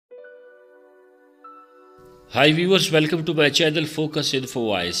Hi viewers, welcome to my channel Focus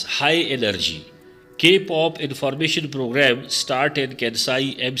Infowise. High Energy K-Pop information program start in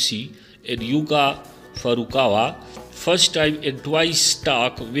Kansai MC in Yuka Furukawa. First time in TWICE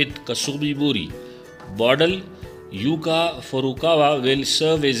talk with Kasumi Mori. Model Yuka Furukawa will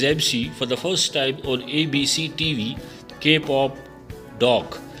serve as MC for the first time on ABC TV. K-Pop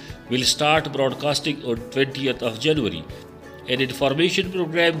doc will start broadcasting on 20th of January. An information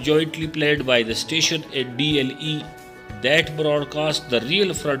program jointly planned by the station and DLE that broadcasts the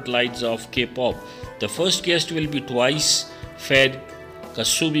real front lines of K-pop. The first guest will be TWICE fan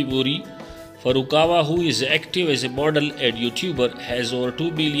Kasumi Mori. Furukawa, who is active as a model and YouTuber, has over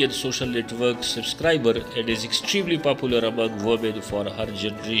 2 million social network subscribers and is extremely popular among women for her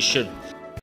generation.